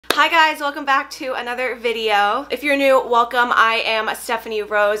Hi guys, welcome back to another video. If you're new, welcome. I am Stephanie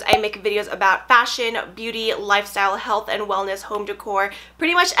Rose. I make videos about fashion, beauty, lifestyle, health, and wellness, home decor,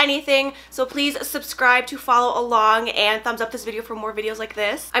 pretty much anything. So please subscribe to follow along and thumbs up this video for more videos like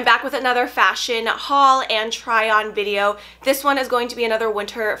this. I'm back with another fashion haul and try-on video. This one is going to be another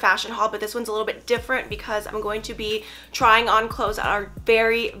winter fashion haul, but this one's a little bit different because I'm going to be trying on clothes that are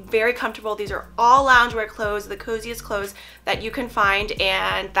very, very comfortable. These are all loungewear clothes, the coziest clothes that you can find,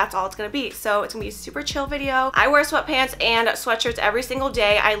 and that's all it's gonna be. So it's gonna be a super chill video. I wear sweatpants and sweatshirts every single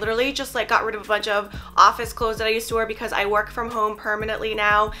day. I literally just like got rid of a bunch of office clothes that I used to wear because I work from home permanently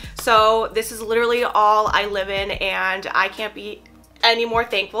now. So this is literally all I live in, and I can't be any more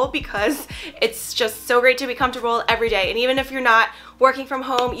thankful because it's just so great to be comfortable every day. And even if you're not working from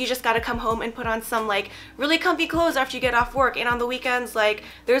home, you just gotta come home and put on some like really comfy clothes after you get off work. And on the weekends, like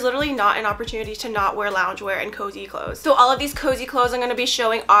there's literally not an opportunity to not wear loungewear and cozy clothes. So all of these cozy clothes I'm gonna be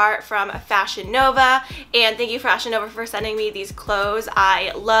showing are from Fashion Nova, and thank you Fashion Nova for sending me these clothes.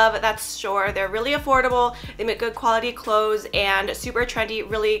 I love that store. They're really affordable, they make good quality clothes and super trendy,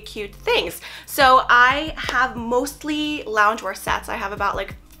 really cute things. So I have mostly loungewear sets. I have about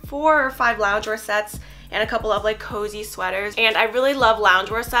like 4 or 5 loungewear sets and a couple of like cozy sweaters. And I really love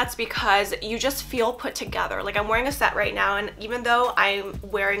loungewear sets because you just feel put together. Like I'm wearing a set right now, and even though I'm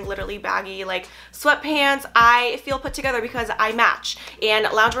wearing literally baggy like sweatpants, I feel put together because I match. And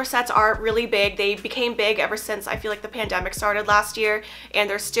loungewear sets are really big. They became big ever since I feel like the pandemic started last year, and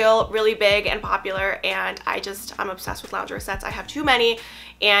they're still really big and popular, and I'm obsessed with loungewear sets. I have too many,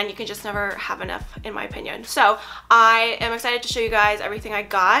 and you can just never have enough in my opinion. So I am excited to show you guys everything I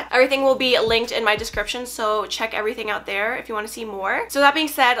got. Everything will be linked in my description, so check everything out there if you want to see more. So that being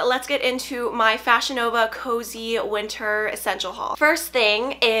said, let's get into my Fashion Nova cozy winter essential haul. First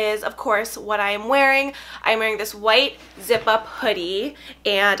thing is, of course, what I am wearing. I'm wearing this white zip-up hoodie,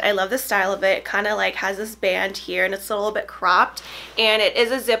 and I love the style of it. It kind of like has this band here, and it's a little bit cropped, and it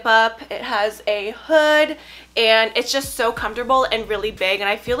is a zip-up. It has a hood, and it's just so comfortable and really big. And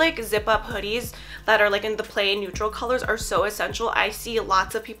I feel like zip-up hoodies that are like in the plain neutral colors are so essential. I see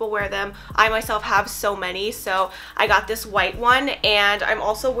lots of people wear them. I myself have so many, so I got this white one, and I'm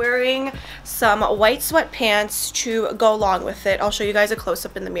also wearing some white sweatpants to go along with it. I'll show you guys a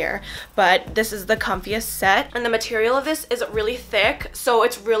close-up in the mirror, but this is the comfiest set, and the material of this is really thick, so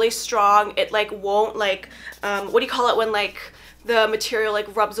it's really strong. It like won't like what do you call it when like the material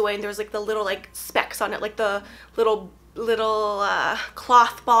like rubs away and there's like the little like specks on it, like the little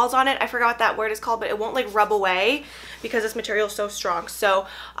cloth balls on it. I forgot what that word is called, but it won't like rub away because this material is so strong. So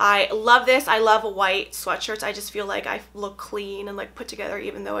I love this. I love white sweatshirts. I just feel like I look clean and like put together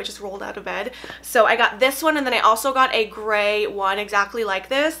even though I just rolled out of bed. So I got this one, and then I also got a gray one exactly like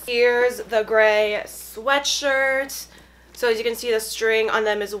this. Here's the gray sweatshirt. So as you can see, the string on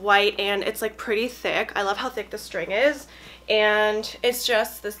them is white, and it's like pretty thick. I love how thick the string is, and it's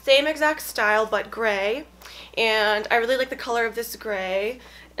just the same exact style but gray, and I really like the color of this gray.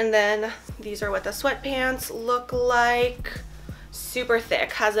 And then these are what the sweatpants look like. Super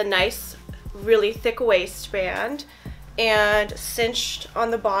thick, has a nice really thick waistband and cinched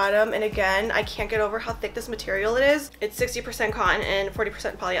on the bottom. And again, I can't get over how thick this material it is. It's 60% cotton and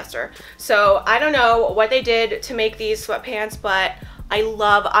 40% polyester. So I don't know what they did to make these sweatpants, but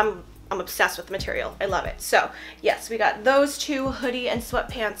I'm obsessed with the material. I love it. So yes, we got those two hoodie and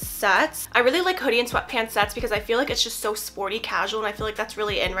sweatpants sets. I really like hoodie and sweatpants sets because I feel like it's just so sporty casual, and I feel like that's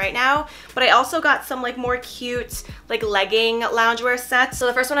really in right now. But I also got some like more cute like legging loungewear sets. So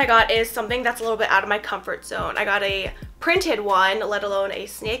the first one I got is something that's a little bit out of my comfort zone. I got a printed one, let alone a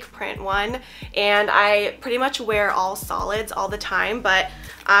snake print one, and I pretty much wear all solids all the time, but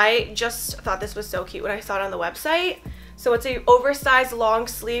I just thought this was so cute when I saw it on the website. So it's a oversized long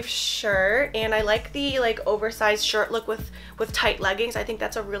sleeve shirt, and I like the like oversized shirt look with tight leggings. I think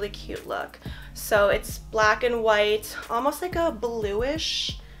that's a really cute look. So it's black and white, almost like a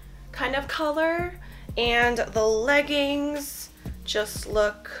bluish kind of color, and the leggings just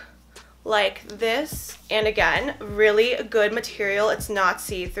look like this. And again, really good material. It's not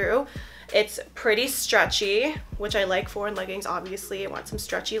see-through. It's pretty stretchy, which I like for in leggings. Obviously, I want some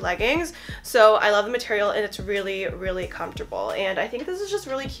stretchy leggings. So I love the material, and it's really, really comfortable. And I think this is just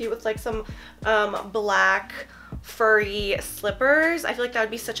really cute with like some black furry slippers. I feel like that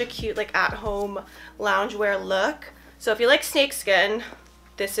would be such a cute like at-home loungewear look. So if you like snakeskin,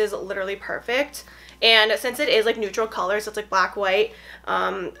 this is literally perfect. And since it is like neutral colors, so it's like black, white,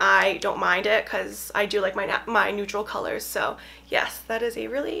 I don't mind it because I do like my neutral colors. So yes, that is a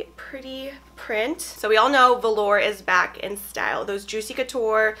really pretty print. So we all know velour is back in style. Those Juicy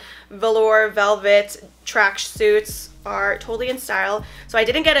Couture velour velvet track suits are totally in style. So I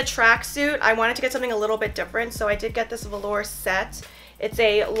didn't get a tracksuit. I wanted to get something a little bit different, so I did get this velour set. It's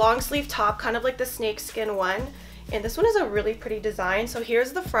a long sleeve top, kind of like the snakeskin one, and this one is a really pretty design. So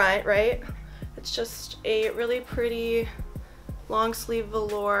here's the front, right? It's just a really pretty long sleeve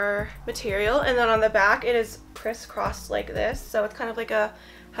velour material, and then on the back it is crisscrossed like this, so it's kind of like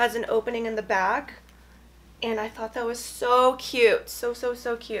has an opening in the back, and I thought that was so cute. So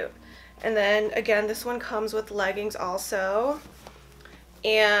cute. And then again, this one comes with leggings also,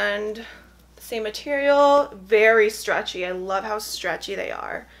 and same material, very stretchy. I love how stretchy they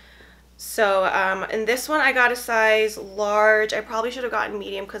are. So in this one I got a size large. I probably should have gotten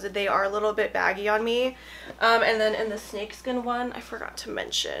medium because they are a little bit baggy on me. And then in the snakeskin one, I forgot to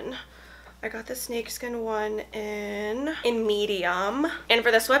mention, I got the snakeskin one in medium. And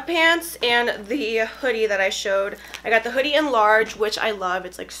for the sweatpants and the hoodie that I showed, I got the hoodie in large, which I love.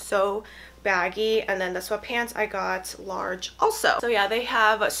 It's like so baggy, and then the sweatpants I got large also. So yeah, they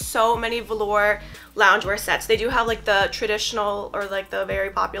have so many velour loungewear sets. They do have like the traditional, or like the very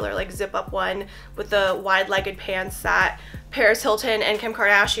popular like zip up one with the wide-legged pants that Paris Hilton and Kim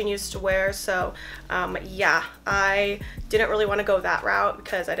Kardashian used to wear. So yeah, I didn't really want to go that route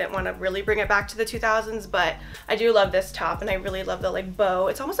because I didn't want to really bring it back to the 2000s, but I do love this top, and I really love the like bow.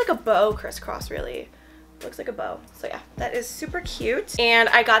 It's almost like a bow crisscross, really. Looks like a bow. So yeah, that is super cute. And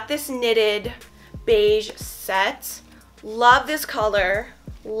I got this knitted beige set. Love this color.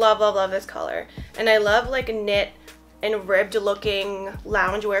 Love this color. And I love like knit and ribbed looking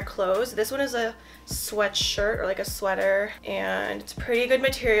loungewear clothes. This one is a sweatshirt or like a sweater, and it's pretty good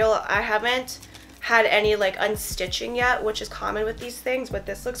material. I haven't had any like unstitching yet, which is common with these things, but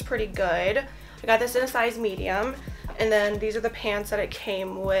this looks pretty good. I got this in a size medium, and then these are the pants that it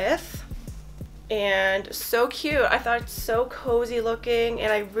came with. And so cute. I thought it's so cozy looking, and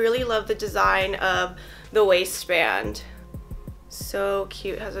I really love the design of the waistband. So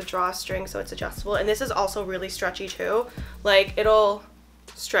cute. It has a drawstring, so it's adjustable, and this is also really stretchy too. Like, it'll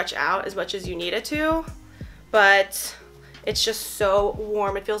stretch out as much as you need it to, but it's just so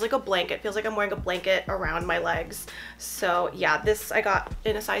warm. It feels like a blanket. It feels like I'm wearing a blanket around my legs. So yeah, this I got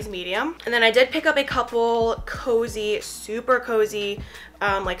in a size medium. And then I did pick up a couple cozy, super cozy,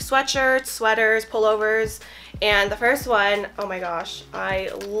 like sweatshirts, sweaters, pullovers. And the first one, oh my gosh,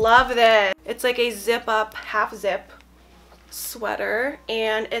 I love this. It's like a zip up, half zip sweater,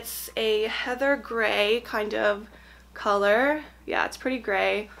 and it's a heather gray kind of color. Yeah, it's pretty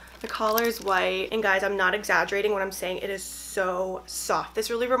gray. The collar is white, and guys, I'm not exaggerating when I'm saying it is so soft. This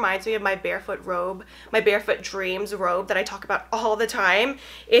really reminds me of my barefoot robe, my Barefoot Dreams robe that I talk about all the time.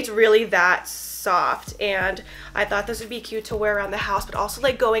 It's really that soft, and I thought this would be cute to wear around the house, but also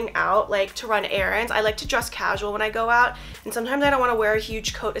like going out, like to run errands. I like to dress casual when I go out, and sometimes I don't want to wear a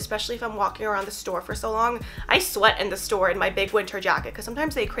huge coat, especially if I'm walking around the store for so long. I sweat in the store in my big winter jacket because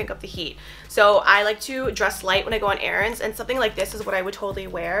sometimes they crank up the heat. So I like to dress light when I go on errands, and something like this is what I would totally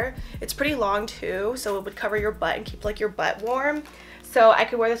wear. It's pretty long too, so it would cover your butt and keep like your butt warm. So I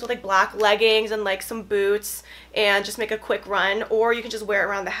could wear this with like black leggings and like some boots and just make a quick run, or you can just wear it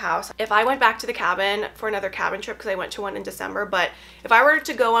around the house. If I went back to the cabin for another cabin trip, because I went to one in December, but if I were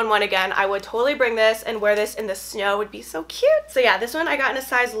to go on one again, I would totally bring this and wear this in the snow. It would be so cute. So yeah, this one I got in a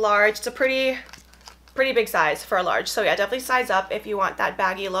size large. It's a pretty big size for a large. So yeah, definitely size up if you want that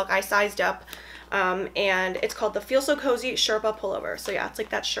baggy look. I sized up, and it's called the Feel So Cozy Sherpa Pullover. So yeah, it's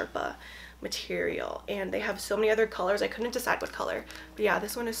like that Sherpa material, and they have so many other colors. I couldn't decide what color, but yeah,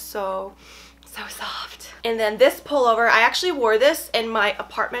 this one is so soft. And then this pullover, I actually wore this in my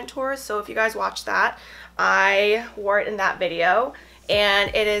apartment tours, so if you guys watched that, I wore it in that video.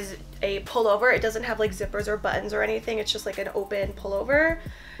 And it is a pullover. It doesn't have like zippers or buttons or anything. It's just like an open pullover,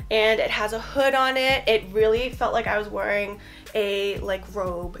 and it has a hood on it. It really felt like I was wearing a like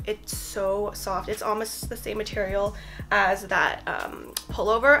robe. It's so soft. It's almost the same material as that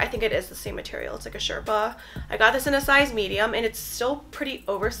pullover. I think it is the same material. It's like a Sherpa. I got this in a size medium, and it's still pretty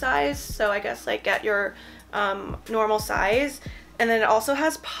oversized, so I guess like get your normal size. And then it also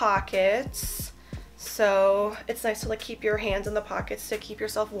has pockets, so it's nice to like keep your hands in the pockets to keep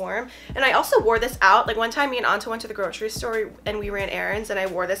yourself warm. And I also wore this out. Like one time me and Anto went to the grocery store and we ran errands, and I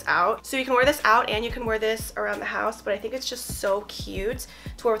wore this out. So you can wear this out and you can wear this around the house, but I think it's just so cute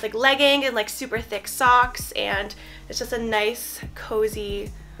to wear with like leggings and like super thick socks, and it's just a nice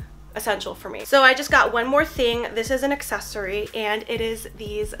cozy essential for me. So I just got one more thing. This is an accessory, and it is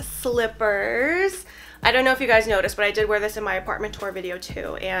these slippers. I don't know if you guys noticed, but I did wear this in my apartment tour video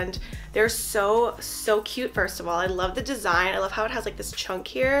too, and they're so cute. First of all, I love the design. I love how it has like this chunk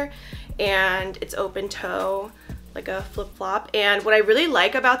here, and it's open toe, like a flip-flop. And what I really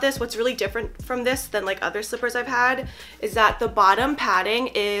like about this, what's really different from this than like other slippers I've had, is that the bottom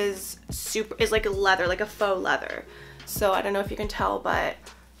padding is like leather, like a faux leather. So I don't know if you can tell, but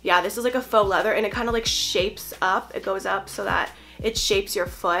yeah, this is like a faux leather, and it kind of like shapes up. It goes up so that it shapes your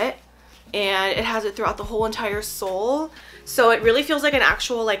foot, and it has it throughout the whole entire sole. So it really feels like an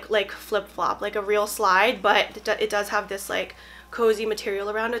actual like flip-flop, like a real slide, but it does have this like cozy material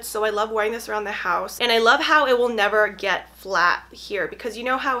around it. So I love wearing this around the house, and I love how it will never get flat here, because you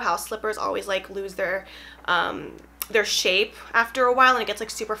know how house slippers always like lose their shape after a while and it gets like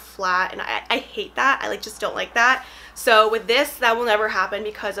super flat, and I hate that. I like just don't like that. So with this, that will never happen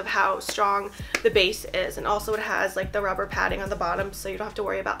because of how strong the base is, and also it has like the rubber padding on the bottom, so you don't have to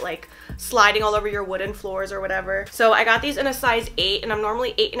worry about like sliding all over your wooden floors or whatever. So I got these in a size 8, and I'm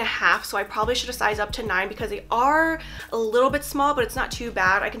normally 8.5, so I probably should have sized up to 9 because they are a little bit small, but it's not too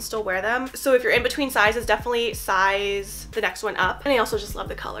bad. I can still wear them. So if you're in between sizes, definitely size the next one up. And I also just love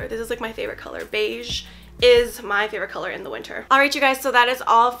the color. This is like my favorite color. Beige is my favorite color in the winter. All right, you guys, so that is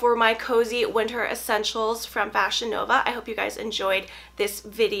all for my cozy winter essentials from Fashion Nova. I hope you guys enjoyed this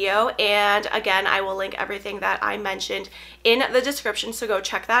video, and again, I will link everything that I mentioned in the description, so go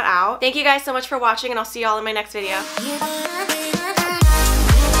check that out. Thank you guys so much for watching, and I'll see y'all in my next video.